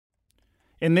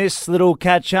In this little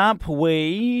catch-up,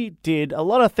 we did a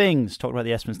lot of things. Talked about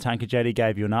the Esperance Tanker Jetty,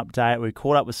 gave you an update. We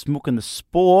caught up with Smook and the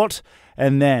Sport,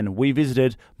 and then we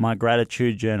visited my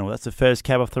gratitude journal. That's the first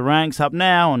cab off the ranks. Up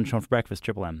now on Sean for Breakfast,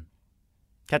 Triple M.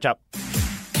 Catch up.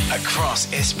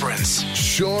 Across Esperance.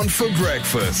 Sean for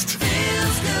Breakfast.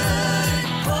 Feels good.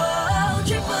 Oh,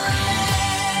 Triple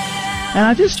M. And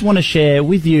I just want to share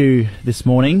with you this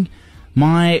morning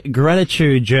my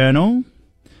gratitude journal.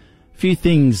 Few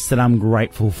things that I'm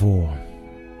grateful for.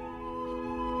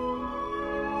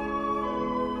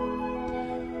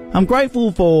 I'm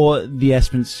grateful for the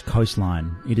Esperance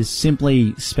coastline. It is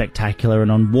simply spectacular,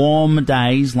 and on warm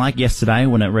days like yesterday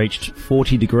when it reached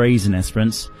 40 degrees in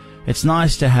Esperance, it's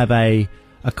nice to have a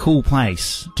cool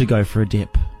place to go for a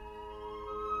dip.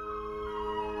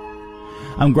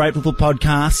 I'm grateful for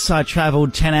podcasts. I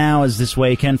travelled 10 hours this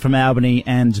weekend from Albany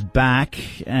and back,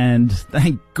 and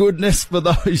thank goodness for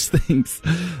those things.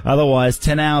 Otherwise,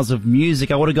 10 hours of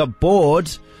music, I would have got bored.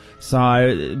 So,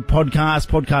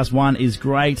 podcast one is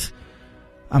great.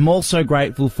 I'm also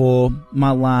grateful for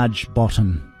my large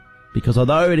bottom, because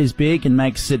although it is big and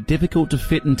makes it difficult to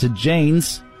fit into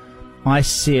jeans, I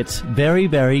sit very,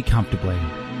 very comfortably.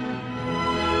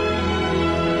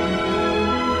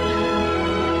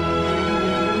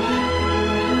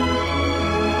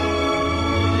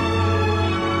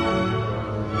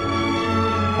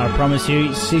 I promise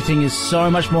you, sitting is so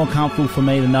much more comfortable for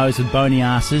me than those with bony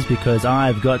asses, because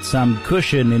I've got some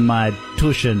cushion in my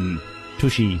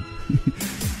tushy.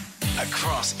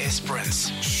 Across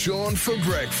Esperance. Sean for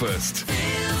Breakfast.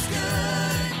 Feels good.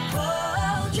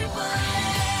 Oh, Triple M.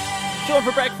 Sean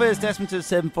for Breakfast, Esperance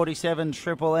 747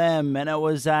 Triple M, and it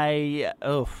was I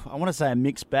want to say a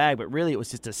mixed bag, but really it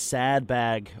was just a sad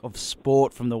bag of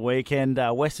sport from the weekend.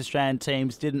 West Australian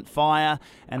teams didn't fire,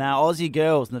 and our Aussie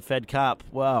girls in the Fed Cup,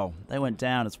 well, they went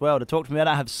down as well. To talk to me about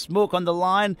it, I have Smook on the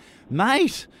line.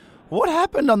 Mate, what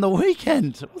happened on the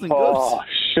weekend? It wasn't Oh, good.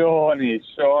 Shawnee,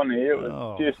 it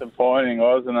was disappointing,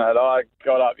 wasn't it? I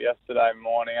got up yesterday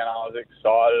morning and I was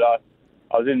excited.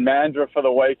 I was in Mandurah for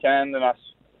the weekend, and I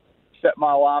set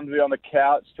my alarm to be on the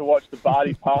couch to watch the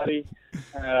Barty party,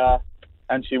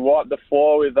 and she wiped the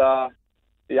floor with the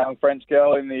young French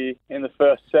girl in the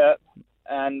first set,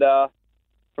 and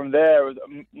from there it was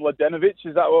Mladenovic.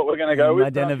 Is that what we're going to go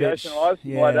with? Mladenovic.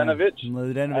 Yeah. Mladenovic.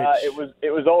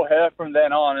 It was all her from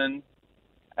then on,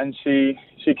 and she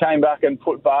came back and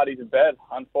put Barty to bed,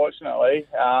 unfortunately,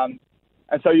 and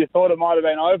so you thought it might have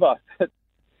been over,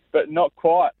 but not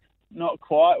quite. Not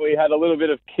quite. We had a little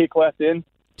bit of kick left in.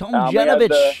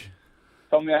 Tomljanovic.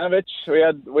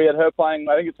 We had her playing,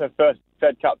 I think it's her first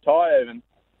Fed Cup tie even,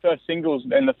 first singles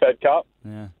in the Fed Cup.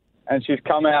 Yeah. And she's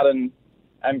come out and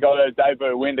got her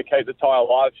debut win to keep the tie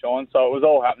alive, Sean. So it was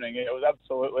all happening. It was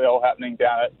absolutely all happening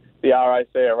down at the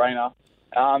RAC Arena.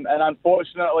 And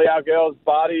unfortunately, our girls,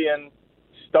 Barty and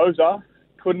Stoza,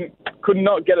 could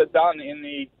not get it done in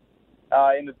the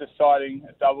deciding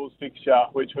doubles fixture,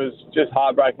 which was just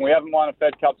heartbreaking. We haven't won a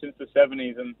Fed Cup since the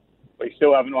 70s, and we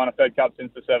still haven't won a Fed Cup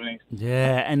since the 70s.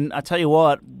 Yeah, and I tell you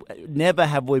what, never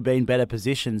have we been better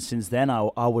positioned since then,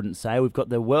 I wouldn't say. We've got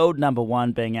the world number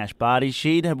one being Ash Barty.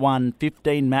 She'd have won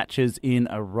 15 matches in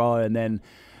a row, and then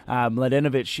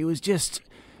Mladenovic, she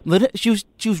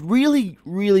was really,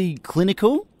 really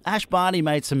clinical. Ash Barty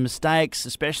made some mistakes,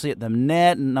 especially at the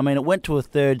net, and I mean, it went to a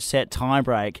third set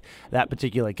tiebreak, that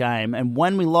particular game, and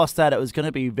when we lost that, it was going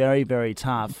to be very, very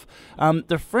tough.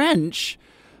 The French...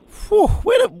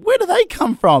 Where do they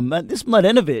come from? This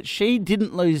Mladenovic, she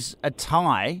didn't lose a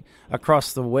tie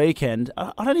across the weekend.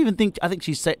 I think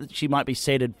she might be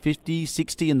seeded 50,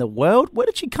 60 in the world. Where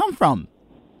did she come from?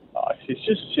 Oh, she's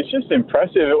just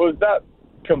impressive. It was that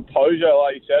composure,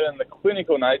 like you said, and the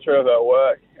clinical nature of her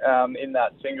work in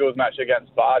that singles match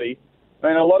against Barty. I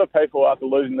mean, a lot of people after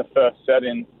losing the first set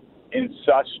in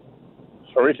such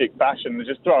horrific fashion were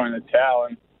just throwing the towel,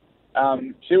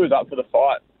 and she was up for the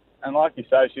fight. And like you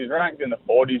say, she's ranked in the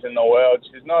 40s in the world.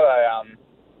 She's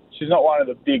not one of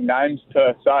the big names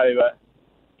per se, but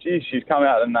geez, she's come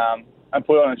out and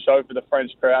put on a show for the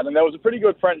French crowd. And there was a pretty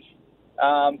good French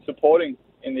supporting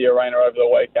in the arena over the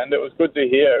weekend. It was good to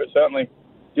hear. It certainly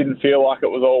didn't feel like it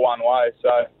was all one way.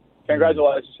 So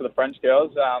congratulations to the French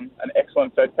girls. An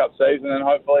excellent Fed Cup season, and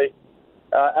hopefully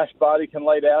Ash Barty can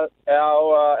lead our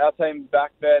team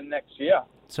back there next year.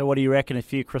 So what do you reckon? A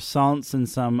few croissants and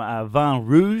some vin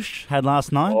rouge had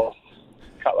last night? Oh,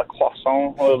 a couple of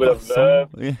croissants, a little bit of verve.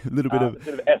 Yeah, a little bit of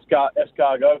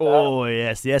escargot. Oh,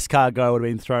 yes, the escargot would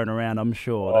have been thrown around, I'm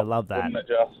sure. They love that.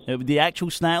 The actual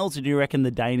snails, or do you reckon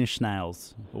the Danish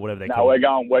snails, or whatever they call them?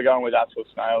 No, we're going with actual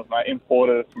snails, mate.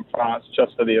 Imported from France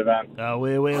just for the event. Oh,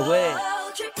 where?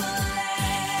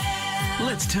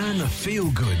 Let's turn the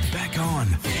feel-good back on.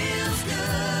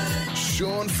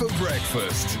 Sean for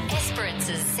breakfast.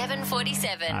 Esperance's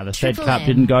 7:47. The Fed Cup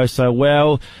didn't go so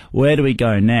well. Where do we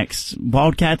go next?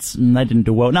 Wildcats, they didn't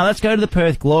do well. Now let's go to the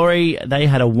Perth Glory. They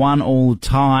had a 1-1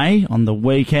 tie on the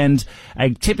weekend.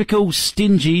 A typical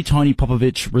stingy Tony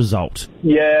Popovich result.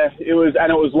 Yeah, it was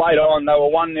late on. They were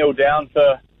 1-0 down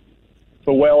for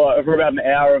about an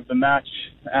hour of the match,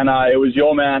 and it was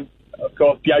your man, of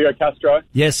course, Diego Castro.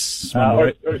 Yes. Or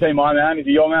is he my man? Is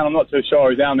he your man? I'm not too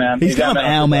sure. He's our man. He's kind of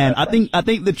our man. I think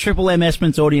the Triple M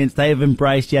Esperance audience, they have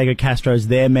embraced Diego Castro as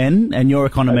their men, and you're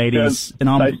Economides.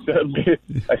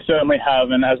 They certainly have,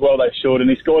 and as well they should. And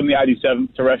he scored in the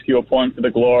 87th to rescue a point for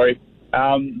the Glory.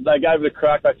 They gave it a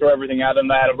crack. They threw everything at him.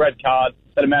 They had a red card.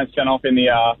 Had a man sent off in the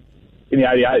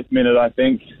 88th minute, I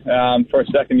think, for a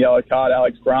second yellow card,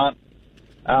 Alex Grant.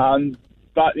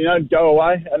 But, go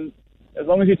away. And as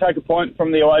long as you take a point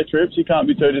from the away trips, you can't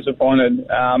be too disappointed.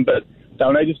 But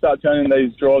they'll need to start turning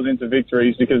these draws into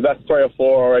victories, because that's 3 or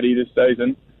 4 already this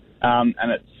season.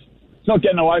 And it's not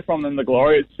getting away from them, the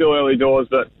Glory. It's still early doors,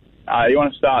 but you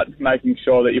want to start making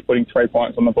sure that you're putting 3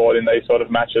 points on the board in these sort of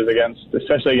matches,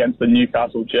 especially against the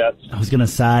Newcastle Jets. I was going to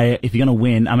say, if you're going to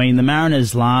win, the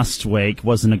Mariners last week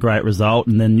wasn't a great result,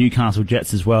 and then Newcastle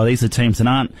Jets as well. These are teams that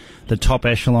aren't the top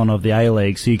echelon of the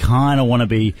A-League, so you kind of want to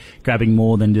be grabbing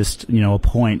more than just, a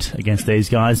point against these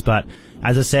guys. But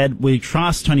as I said, we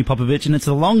trust Tony Popovich, and it's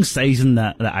a long season,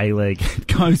 the A-League.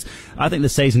 I think the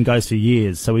season goes for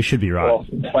years, so we should be right. Well,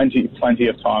 plenty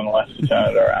of time left to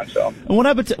turn it around, so. And what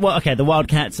happened the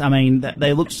Wildcats,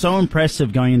 they looked so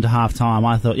impressive going into half-time.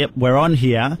 I thought, yep, we're on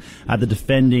here, the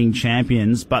defending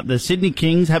champions, but the Sydney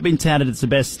Kings have been touted as the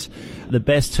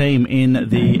best team in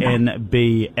the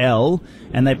NBL,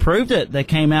 and they proved it. They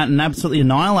came out and absolutely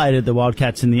annihilated the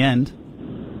Wildcats in the end.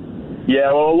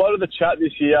 Yeah, well, a lot of the chat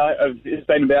this year has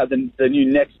been about the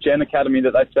new Next Gen Academy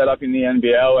that they set up in the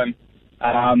NBL,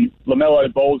 and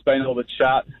LaMelo Ball's been all the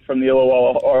chat from the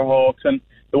Illawarra Hawks, and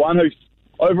the one who's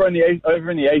over in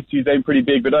the East, he's been pretty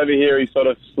big, but over here he's sort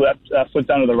of slipped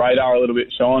under the radar a little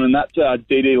bit, Sean, and that's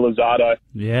Didi Lozado,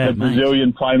 the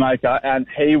Brazilian playmaker, and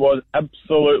he was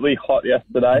absolutely hot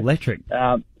yesterday. Electric.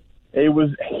 He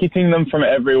was hitting them from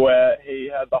everywhere.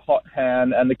 He had the hot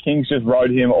hand, and the Kings just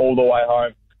rode him all the way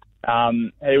home.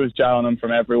 He was jailing them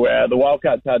from everywhere. The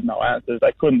Wildcats had no answers.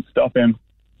 They couldn't stop him.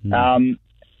 And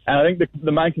I think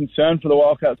the main concern for the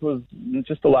Wildcats was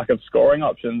just the lack of scoring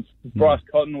options. Bryce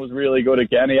Cotton was really good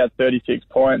again. He had 36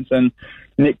 points, and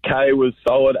Nick Kay was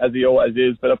solid, as he always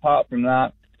is. But apart from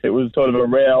that, it was sort of a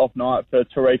rare off night for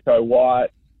Tarico White.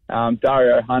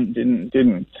 Dario Hunt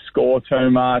didn't score too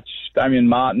much. Damian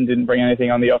Martin didn't bring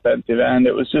anything on the offensive end.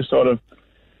 It was just sort of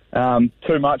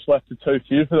too much left to too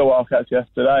few for the Wildcats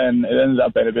yesterday, and it ended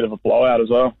up being a bit of a blowout as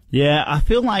well. Yeah, I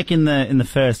feel like in the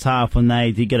first half, when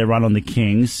they did get a run on the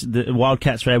Kings, the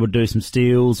Wildcats were able to do some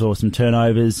steals or some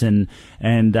turnovers and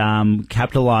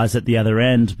capitalise at the other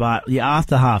end. But yeah,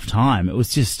 after half time, it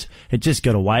just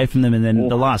got away from them, and then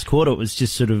the last quarter, it was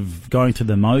just sort of going through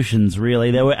the motions.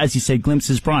 Really, there were, as you said,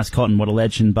 glimpses. Bryce Cotton, what a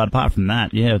legend! But apart from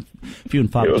that, yeah, few and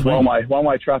far between. It was one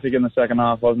way traffic in the second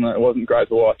half, wasn't it? It wasn't great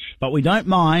to watch. But we don't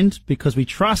mind, because we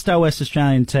trust our West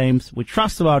Australian teams. We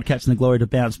trust the Wildcats and the Glory to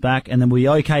bounce back, and then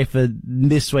we're okay for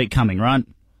this week coming, right?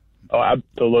 Oh,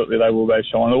 absolutely, they will be,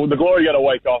 Sean. The Glory get a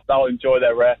week off. They'll enjoy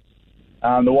their rest.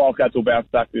 The Wildcats will bounce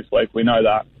back this week. We know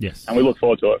that. Yes. And we look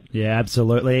forward to it. Yeah,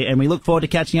 absolutely. And we look forward to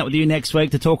catching up with you next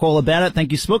week to talk all about it.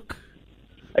 Thank you, Smook.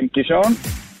 Thank you, Sean.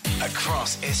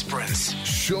 Across Esperance.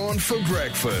 Sean for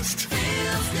breakfast.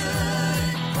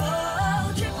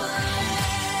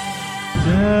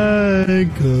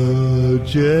 Tanker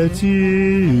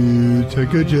Jetty,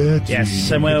 Tanker Jetty.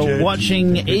 Yes, and we're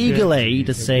watching eagerly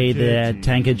to see the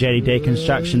Tanker Jetty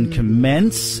deconstruction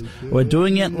commence. We're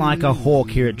doing it like a hawk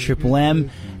here at Triple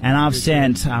M, and I've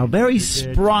sent a very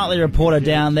sprightly reporter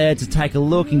down there to take a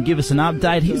look and give us an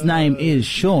update. His name is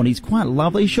Sean. He's quite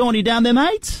lovely. Sean, you down there,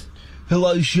 mate?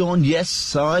 Hello, Sean.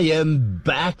 Yes, I am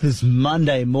back this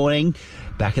Monday morning,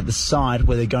 back at the site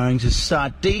where they're going to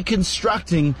start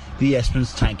deconstructing the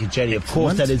Esperance Tanker Jetty. Of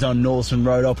course, that is on Northern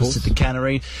Road opposite the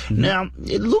cannery. Now,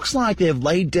 it looks like they've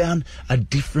laid down a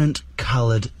different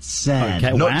coloured sand.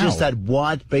 Okay, Not wow. just that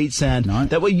white beach sand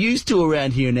that we're used to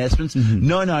around here in Esperance.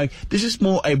 No, this is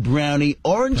more a browny,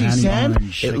 orangey sand.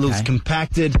 Orange, It looks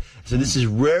compacted. So this is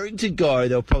raring to go.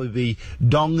 There'll probably be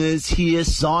dongers here,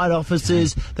 side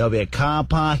offices. There'll be a car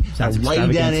park, a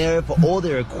lay-down area for all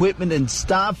their equipment and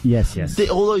stuff. Yes.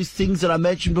 All those things that I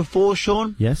mentioned before,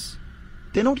 Sean. Yes.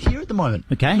 they're not here at the moment.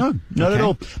 Okay. No, not Okay. at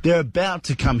all. They're about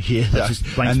to come here, though. Just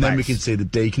blank And then we space. can see the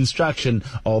deconstruction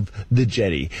of the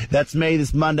jetty. That's me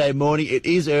this Monday morning. It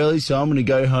is early, so I'm going to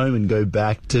go home and go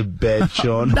back to bed,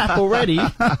 Sean. Nap already?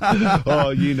 Oh,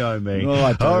 you know me. Oh,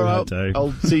 I do, All right, I do.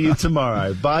 I'll see you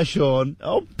tomorrow. Bye, Sean.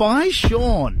 Oh, bye,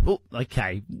 Sean. Oh,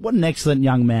 okay. What an excellent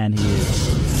young man he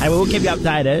is. Hey, we'll keep you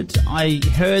updated. I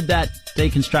heard that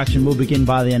deconstruction will begin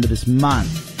by the end of this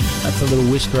month. That's a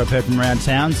little whisper I've heard from around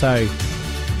town, so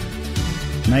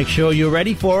make sure you're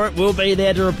ready for it. We'll be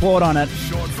there to report on it.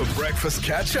 Sean for breakfast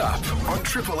catch up on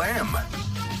Triple M.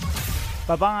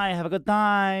 Bye-bye. Have a good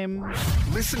time.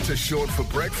 Listen to Sean for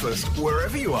breakfast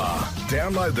wherever you are.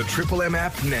 Download the Triple M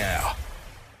app now.